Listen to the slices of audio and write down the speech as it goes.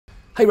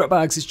Hey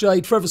ratbags, it's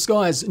Jade. Forever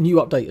Skies, a new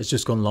update has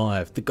just gone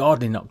live, the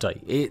gardening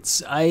update.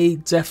 It's a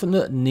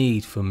definite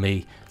need for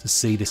me to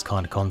see this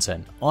kind of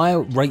content. I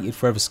rated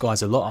Forever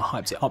Skies a lot, I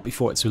hyped it up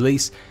before its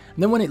release,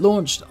 and then when it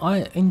launched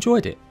I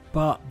enjoyed it,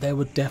 but there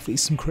were definitely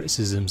some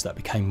criticisms that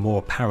became more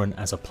apparent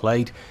as I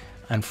played,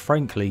 and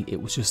frankly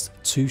it was just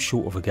too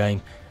short of a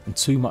game and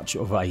too much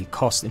of a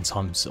cost in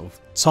terms of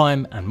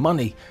time and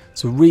money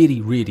to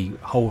really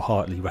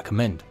wholeheartedly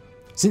recommend.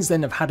 Since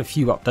then I've had a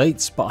few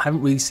updates, but I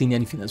haven't really seen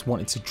anything that's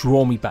wanted to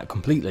draw me back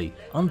completely,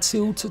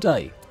 until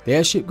today. The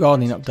airship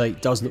gardening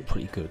update does look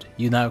pretty good.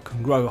 You now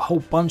can grow a whole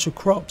bunch of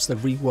crops, they've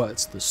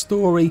reworked the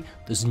story,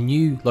 there's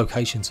new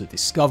locations to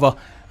discover,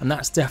 and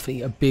that's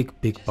definitely a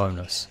big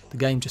bonus. The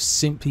game just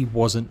simply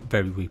wasn't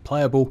very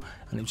replayable,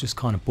 and it was just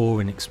kind of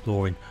boring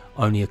exploring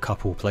only a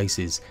couple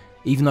places.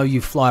 Even though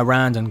you fly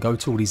around and go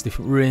to all these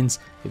different ruins,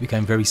 it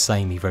became very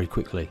samey very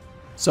quickly.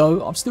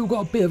 So I've still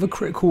got a bit of a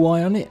critical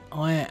eye on it.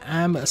 I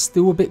am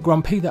still a bit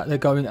grumpy that they're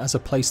going as a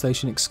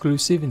PlayStation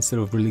exclusive instead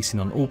of releasing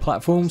on all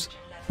platforms.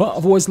 But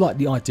I've always liked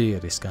the idea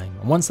of this game,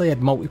 and once they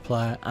add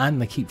multiplayer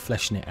and they keep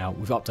fleshing it out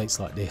with updates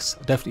like this,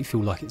 I definitely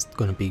feel like it's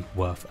going to be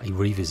worth a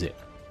revisit.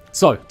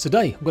 So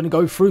today I'm going to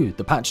go through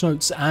the patch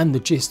notes and the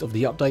gist of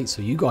the update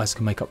so you guys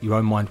can make up your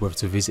own mind whether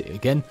to visit it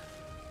again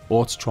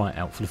or to try it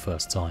out for the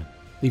first time.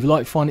 Leave a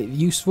like if you find it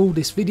useful,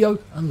 this video,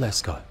 and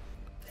let's go.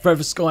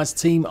 Forever Skies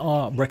team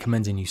are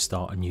recommending you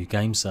start a new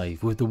game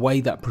save. With the way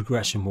that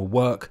progression will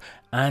work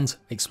and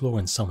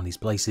exploring some of these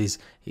places,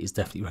 it is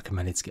definitely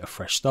recommended to get a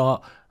fresh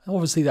start.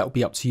 Obviously that will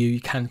be up to you,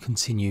 you can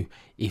continue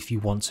if you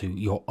want to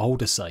your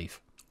older save.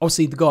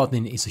 Obviously the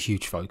gardening is a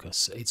huge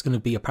focus, it's going to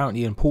be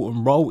apparently an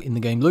important role in the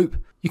game loop.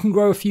 You can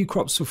grow a few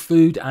crops for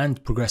food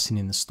and progressing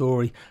in the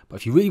story, but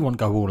if you really want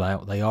to go all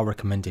out, they are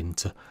recommending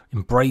to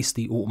embrace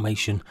the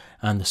automation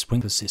and the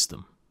sprinkler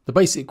system. The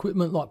basic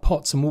equipment like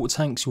pots and water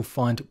tanks you'll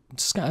find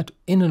scattered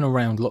in and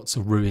around lots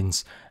of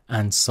ruins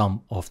and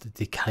some of the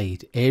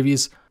decayed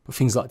areas, but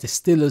things like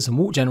distillers and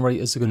water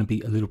generators are going to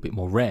be a little bit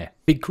more rare.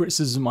 Big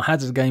criticism I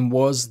had of the game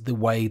was the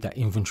way that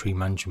inventory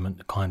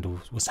management kind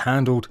of was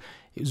handled.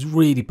 It was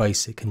really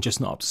basic and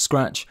just not up to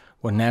scratch.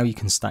 Well, now you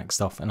can stack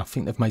stuff, and I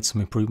think they've made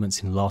some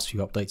improvements in the last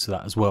few updates to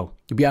that as well.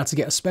 You'll be able to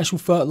get a special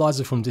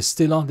fertilizer from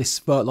Distiller. This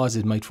fertilizer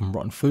is made from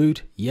rotten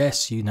food.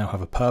 Yes, you now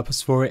have a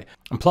purpose for it.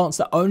 And plants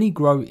that only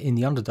grow in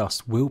the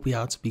underdust will be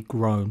able to be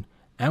grown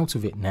out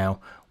of it now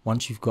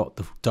once you've got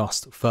the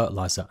dust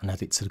fertilizer and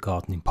add it to the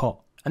gardening pot.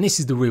 And this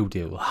is the real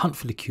deal, hunt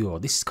for the cure.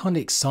 This is kind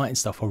of exciting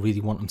stuff I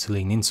really want them to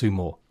lean into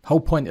more. The whole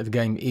point of the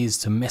game is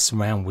to mess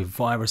around with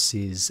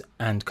viruses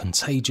and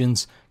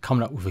contagions,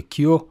 coming up with a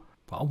cure.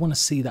 But I want to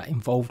see that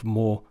involved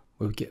more,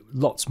 where we get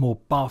lots more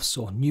buffs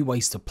or new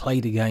ways to play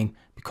the game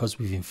because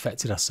we've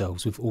infected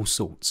ourselves with all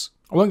sorts.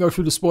 I won't go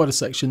through the spoiler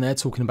section there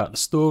talking about the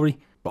story,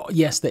 but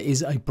yes, there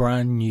is a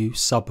brand new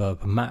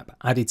suburb map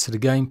added to the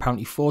game,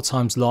 apparently 4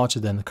 times larger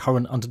than the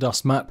current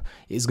Underdust map.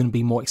 It is going to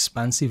be more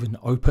expansive and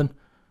open,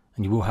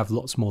 and you will have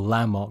lots more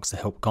landmarks to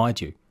help guide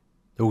you.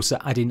 They're also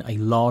adding a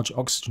large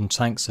oxygen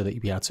tank so that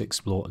you'll be able to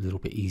explore a little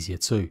bit easier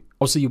too.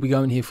 Also, you'll be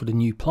going here for the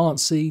new plant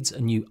seeds,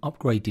 a new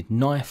upgraded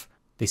knife.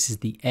 This is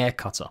the air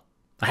cutter.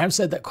 I have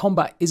said that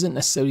combat isn't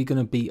necessarily going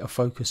to be a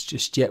focus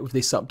just yet with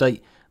this update,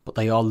 but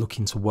they are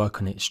looking to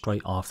work on it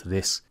straight after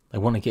this. They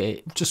want to get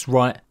it just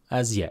right,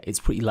 as yeah, it's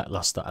pretty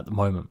lackluster at the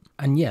moment.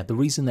 And yeah, the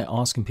reason they're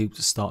asking people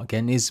to start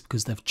again is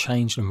because they've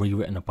changed and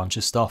rewritten a bunch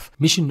of stuff.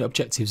 Mission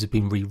objectives have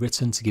been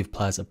rewritten to give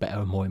players a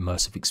better and more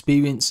immersive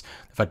experience.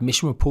 They've had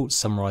mission reports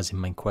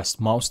summarising main quest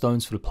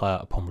milestones for the player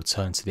upon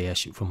return to the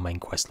airship from main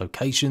quest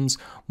locations.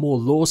 More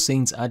lore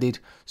scenes added.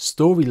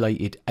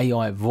 Story-related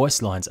AI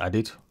voice lines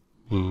added.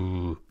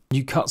 Ooh.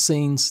 New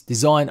cutscenes,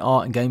 design,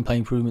 art and gameplay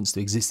improvements to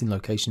existing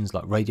locations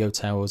like radio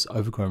towers,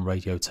 overgrown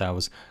radio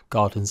towers,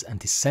 gardens and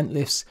descent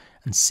lifts,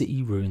 and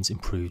city ruins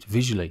improved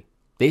visually.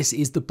 This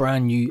is the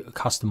brand new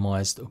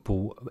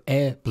customizable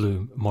air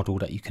bloom model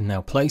that you can now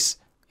place.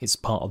 It's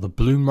part of the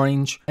bloom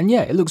range, and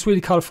yeah, it looks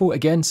really colourful.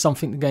 Again,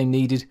 something the game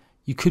needed.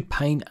 You could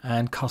paint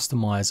and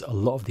customize a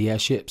lot of the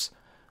airships,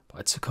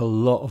 but it took a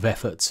lot of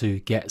effort to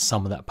get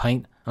some of that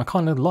paint. I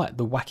kind of like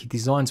the wacky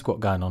designs we've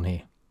got going on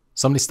here.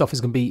 Some of this stuff is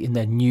going to be in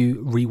their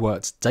new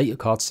reworked data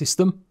card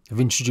system. They've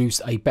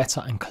introduced a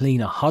better and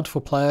cleaner HUD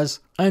for players,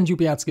 and you'll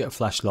be able to get a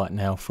flashlight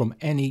now from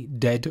any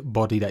dead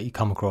body that you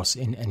come across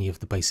in any of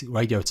the basic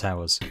radio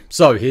towers.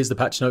 So here's the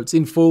patch notes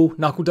in full,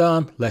 knuckle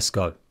down, let's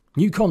go.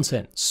 New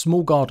content: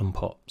 small garden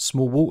pot,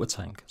 small water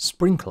tank,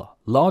 sprinkler,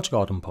 large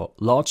garden pot,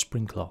 large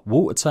sprinkler,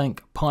 water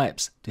tank,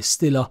 pipes,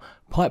 distiller,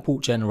 pipe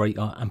water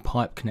generator and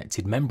pipe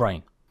connected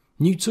membrane.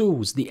 New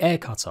tools: the air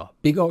cutter,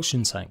 big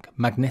oxygen tank,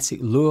 magnetic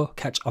lure,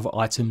 catch other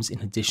items in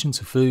addition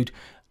to food,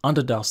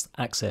 underdust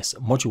access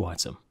module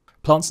item.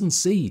 Plants and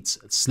seeds: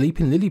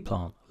 sleeping lily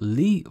plant,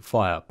 lee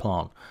fire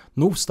plant,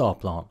 north star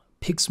plant,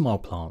 pig smile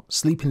plant,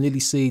 sleeping lily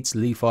seeds,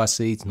 lee fire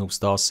seeds, north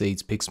star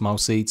seeds, pig smile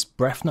seeds,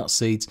 breath nut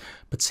seeds,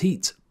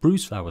 petite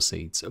bruise flower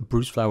seeds,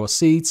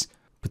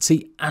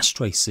 petite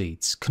ashtray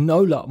seeds,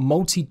 canola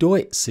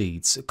multi-doit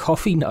seeds,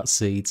 coffee nut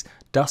seeds,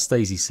 dust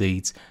daisy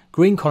seeds,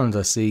 green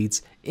colander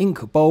seeds,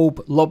 ink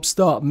bulb,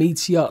 lobster,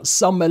 meteor,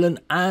 sun melon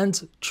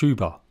and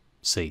tuber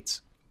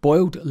seeds.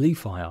 Boiled leaf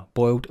fire,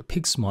 boiled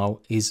pig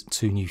smile is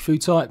 2 new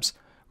food types.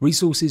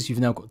 Resources, you've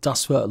now got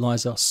dust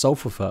fertiliser,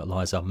 sulphur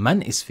fertiliser,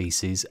 mantis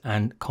feces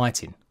and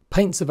chitin.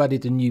 Paints have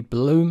added a new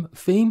bloom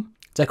theme.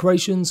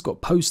 Decorations got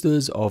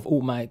posters of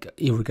automatic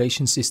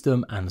irrigation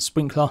system and a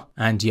sprinkler.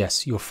 And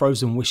yes, your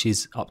Frozen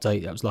Wishes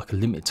update, that was like a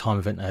limited time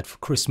event they had for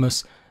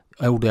Christmas.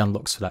 All the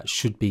unlocks for that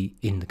should be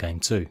in the game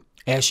too.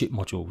 Airship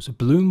modules,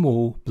 bloom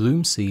wall,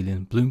 bloom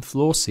ceiling, bloom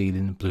floor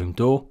ceiling, bloom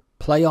door.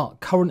 Player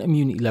current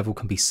immunity level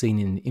can be seen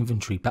in the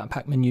inventory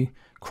backpack menu.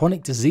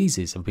 Chronic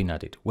diseases have been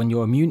added. When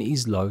your immunity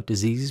is low,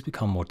 diseases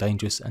become more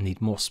dangerous and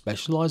need more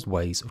specialised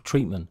ways of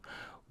treatment.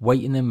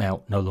 Waiting them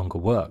out no longer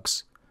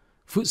works.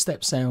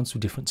 Footstep sounds for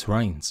different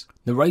terrains.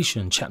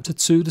 Narration, chapter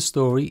 2 of the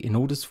story. In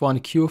order to find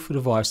a cure for the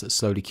virus that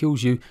slowly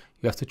kills you,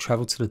 you have to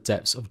travel to the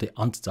depths of the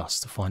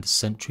Underdust to find a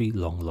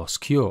century-long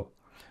lost cure.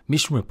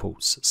 Mission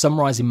reports,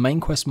 summarising main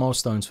quest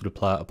milestones for the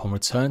player upon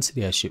return to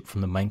the airship from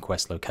the main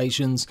quest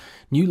locations,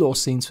 new lore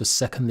scenes for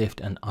second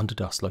lift and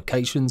Underdust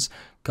locations,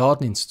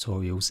 gardening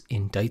tutorials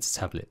in data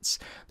tablets.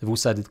 They've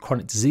also added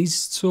chronic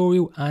diseases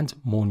tutorial and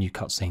more new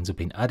cutscenes have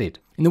been added.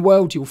 In the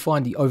world you'll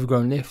find the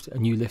overgrown lift, a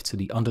new lift to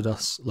the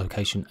Underdust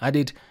location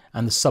added,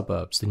 and the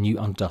suburbs, the new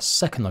Underdust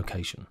second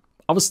location.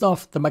 Other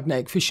stuff, the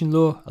magnetic fishing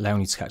lure,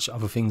 allowing you to catch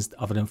other things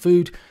other than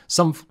food.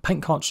 Some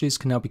paint cartridges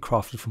can now be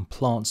crafted from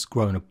plants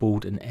grown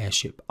aboard an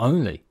airship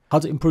only.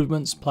 HUD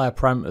improvements, player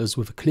parameters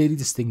with a clearly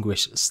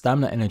distinguished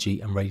stamina,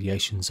 energy and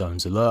radiation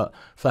zones alert.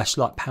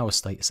 Flashlight power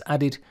status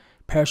added.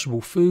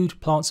 Perishable food,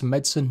 plants and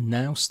medicine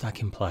now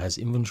stack in player's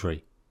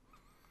inventory.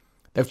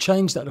 They've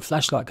changed that the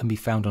flashlight can be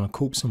found on a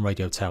corpse and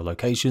radio tower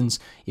locations.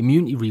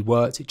 Immunity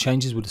reworked, it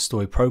changes with the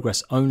story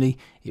progress only.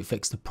 It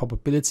affects the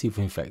probability of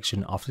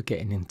infection after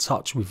getting in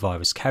touch with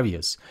virus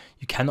carriers.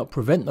 You cannot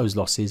prevent those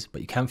losses,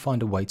 but you can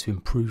find a way to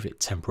improve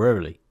it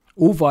temporarily.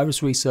 All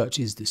virus research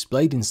is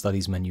displayed in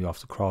studies menu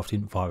after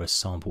crafting virus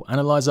sample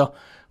analyzer.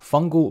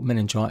 Fungal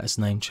meningitis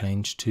name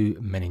change to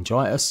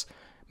meningitis.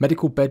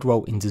 Medical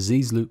bedroll in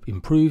disease loop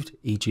improved,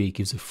 e.g.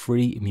 gives a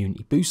free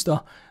immunity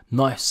booster.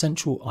 Knife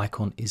central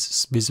icon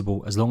is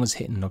visible as long as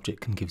hitting an object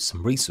can give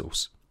some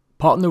resource.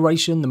 Part of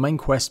narration, the main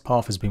quest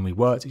path has been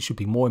reworked, it should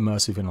be more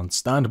immersive and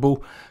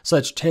understandable.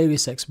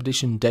 Sagittarius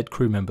Expedition dead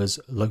crew members'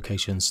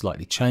 locations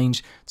slightly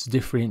changed to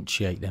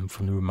differentiate them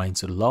from the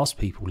remains of the last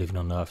people living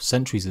on Earth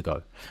centuries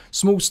ago.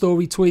 Small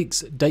story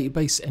tweaks,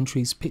 database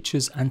entries,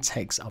 pictures and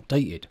text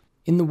updated.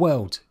 In the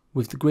world,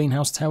 with the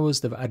greenhouse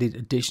towers, they've added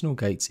additional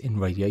gates in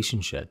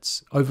radiation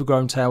sheds.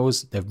 Overgrown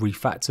towers, they've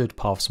refactored,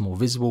 paths more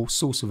visible,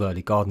 source of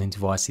early gardening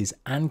devices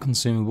and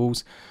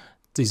consumables.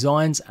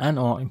 Designs and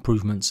art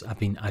improvements have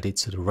been added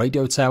to the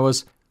radio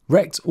towers.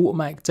 Wrecked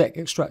automatic deck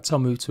extractor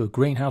moved to a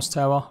greenhouse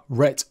tower.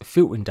 Wrecked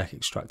filtering deck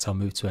extractor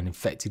moved to an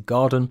infected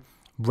garden.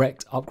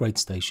 Wrecked upgrade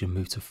station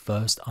moved to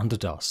first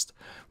Underdust.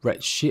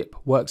 Wrecked ship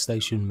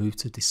workstation moved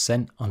to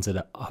descent under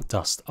the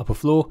dust upper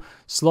floor.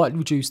 Slightly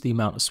reduced the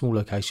amount of small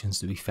locations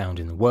to be found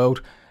in the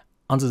world.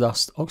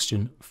 Underdust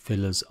oxygen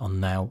fillers are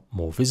now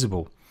more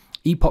visible.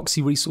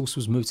 Epoxy resource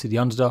was moved to the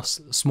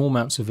Underdust. Small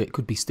amounts of it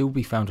could still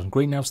be found on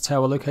greenhouse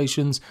tower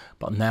locations,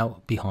 but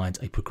now behind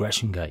a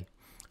progression gate.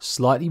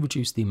 Slightly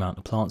reduced the amount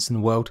of plants in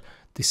the world.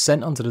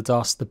 Descent under the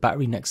dust, the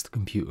battery next to the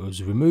computer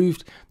was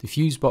removed, the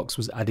fuse box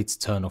was added to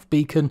turn off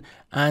beacon,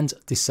 and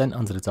descent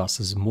under the dust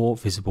has a more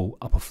visible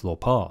upper floor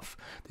path.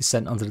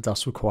 Descent under the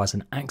dust requires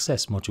an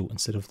access module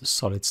instead of the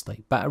solid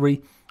state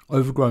battery.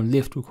 Overgrown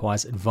lift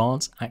requires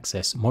advanced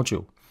access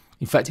module.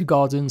 Infected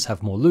gardens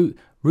have more loot,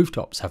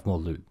 rooftops have more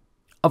loot.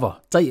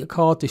 Other data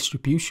card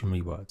distribution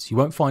reworks. You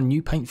won't find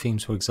new paint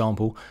themes, for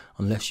example,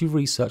 unless you've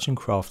researched and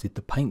crafted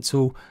the paint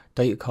tool.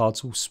 Data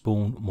cards will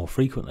spawn more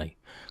frequently.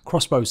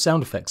 Crossbow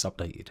sound effects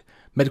updated.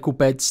 Medical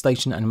bed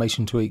station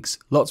animation tweaks.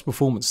 Lots of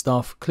performance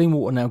stuff. Clean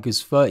water now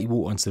gives 30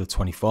 water instead of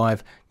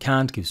 25.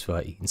 Canned gives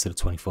 30 instead of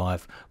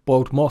 25.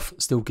 Boiled moth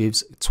still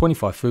gives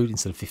 25 food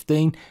instead of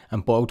 15.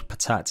 And boiled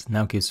patat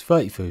now gives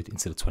 30 food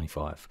instead of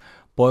 25.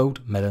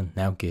 Boiled melon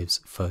now gives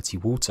 30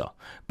 water.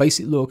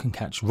 Basic lure can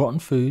catch rotten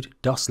food,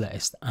 dust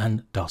lettuce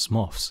and dust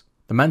moths.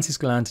 The mantis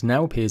gland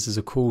now appears as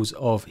a cause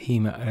of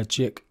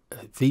hemorrhagic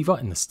fever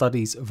in the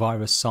studies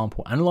virus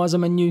sample analyzer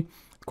menu.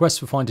 The quest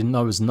for finding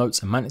Noah's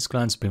notes and mantis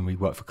glands have been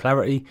reworked for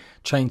clarity,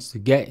 changed to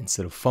get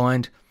instead of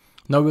find.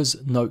 Noah's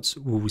notes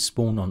will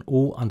respawn on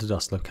all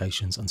Underdust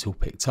locations until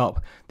picked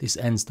up. This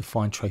ends the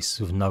find traces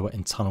of Noah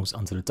in tunnels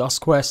under the dust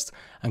quest,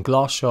 and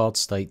glass shard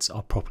states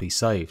are properly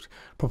saved.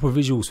 Proper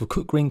visuals for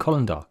cooked green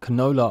colander,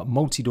 canola,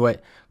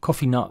 multi-duet,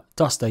 coffee nut,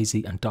 dust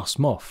daisy and dust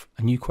moth.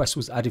 A new quest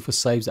was added for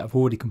saves that have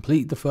already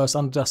completed the first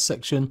Underdust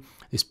section.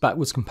 This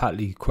backwards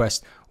compatibility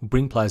quest will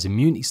bring players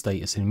immunity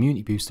status and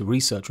immunity booster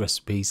research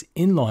recipes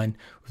in line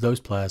with those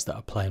players that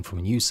are playing from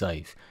a new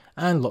save,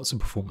 and lots of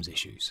performance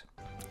issues.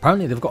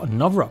 Apparently they've got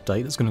another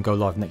update that's going to go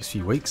live next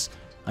few weeks,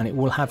 and it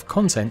will have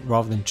content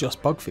rather than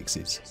just bug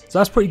fixes. So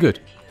that's pretty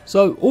good.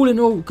 So all in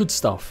all, good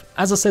stuff.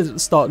 As I said at the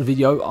start of the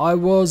video, I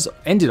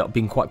ended up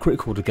being quite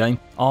critical of the game.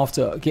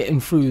 After getting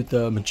through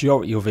the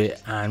majority of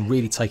it and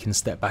really taking a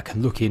step back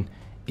and looking,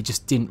 it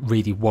just didn't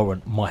really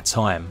warrant my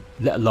time,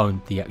 let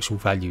alone the actual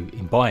value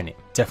in buying it.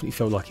 Definitely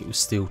felt like it was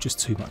still just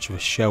too much of a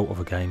shell of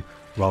a game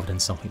rather than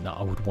something that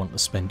I would want to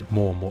spend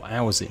more and more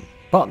hours in.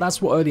 But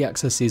that's what early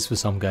access is for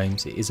some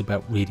games. It is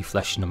about really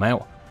fleshing them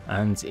out.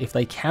 And if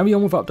they carry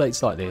on with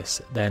updates like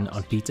this, then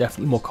I'd be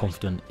definitely more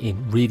confident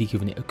in really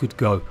giving it a good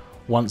go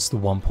once the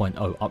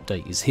 1.0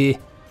 update is here,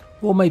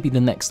 or maybe the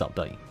next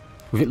update.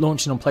 With it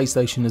launching on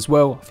PlayStation as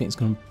well, I think it's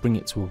going to bring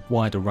it to a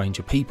wider range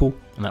of people,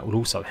 and that will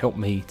also help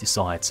me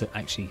decide to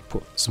actually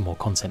put some more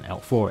content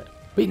out for it.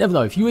 But you never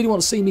know, if you really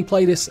want to see me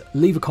play this,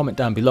 leave a comment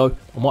down below.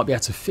 I might be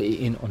able to fit it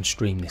in on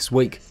stream this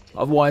week.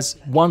 Otherwise,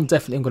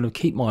 definitely I'm going to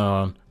keep my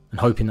eye on and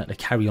hoping that they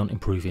carry on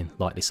improving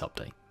like this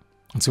update.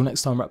 Until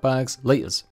next time, ratbags, laters.